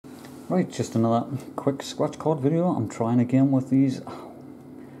Right, just another quick scratch card video. I'm trying again with these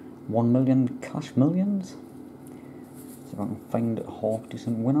 1 million cash millions. See if I can find a half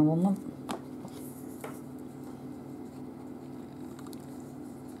decent winner on them.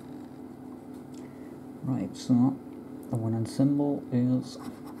 Right, so the winning symbol is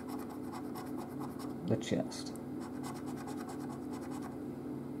the chest.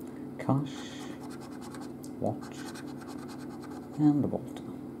 Cash, watch, and the vault.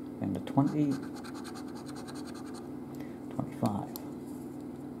 And the 20, 25.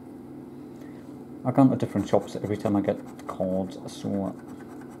 I go to different shops every time I get cards, so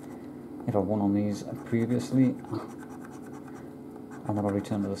if I won on these previously, I'll never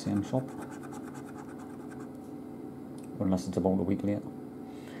return to the same shop. Unless it's about a week later.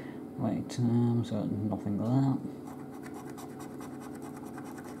 Right, so nothing there.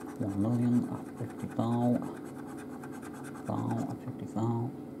 1 million, 50 thou, 50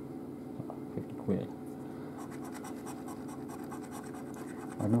 thou, 50 quid.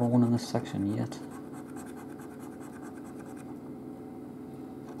 I've never won in this section yet.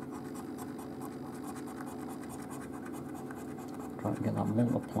 Try to get that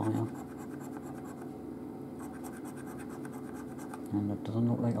multiplier. And it doesn't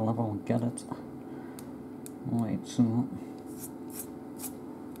look like I'll ever get it. Right, so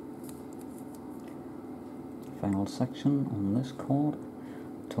final section on this card.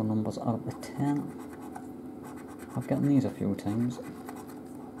 2 numbers out of 10. I've gotten these a few times.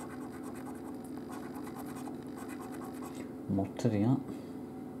 Not today.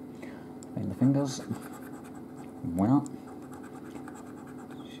 Find the fingers. Winner.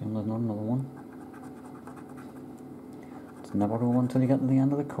 Shame there's not another one. It's never over until you get to the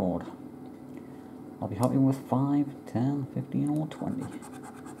end of the card. I'll be happy with 5, 10, 15 or 20.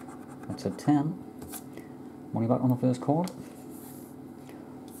 That's a 10. Money back on the first card.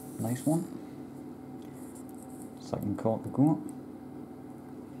 Nice one. Second card to go.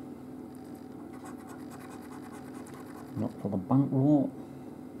 Not for the bankroll.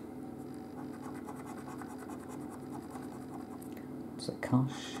 It's a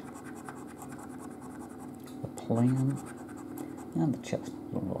cash. The plane. And the chest.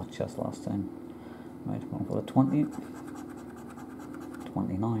 Don't know that chest last time. Right, one for the 20.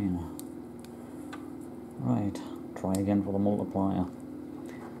 29. Right, try again for the multiplier.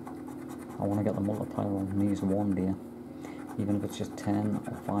 I want to get the multiplier on these one day, even if it's just 10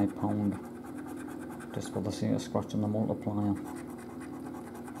 or £5, just for the sake of scratching the multiplier.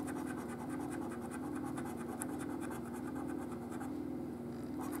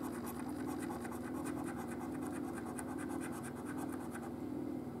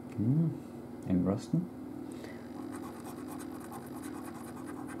 Interesting.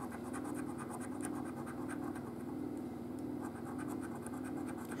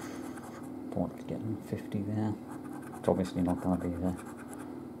 Thought it's getting 50 there. It's obviously not going to be there.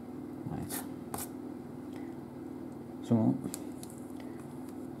 Right. So,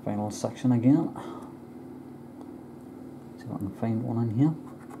 final section again. See if I can find one in here.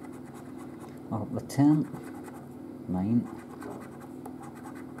 Out of the 10, 9,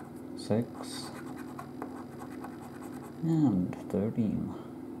 6, and 13.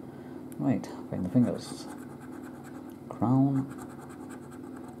 Right, find the fingers. Crown,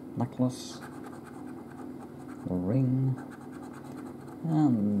 necklace, the ring,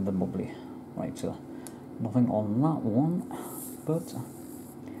 and the bubbly. Right, so nothing on that one, but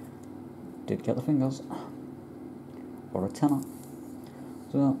did get the fingers for a tenner.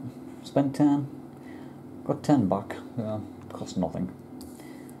 So spent 10, got 10 back, cost nothing.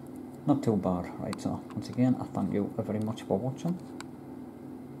 Not too bad. Right, so once again I thank you very much for watching.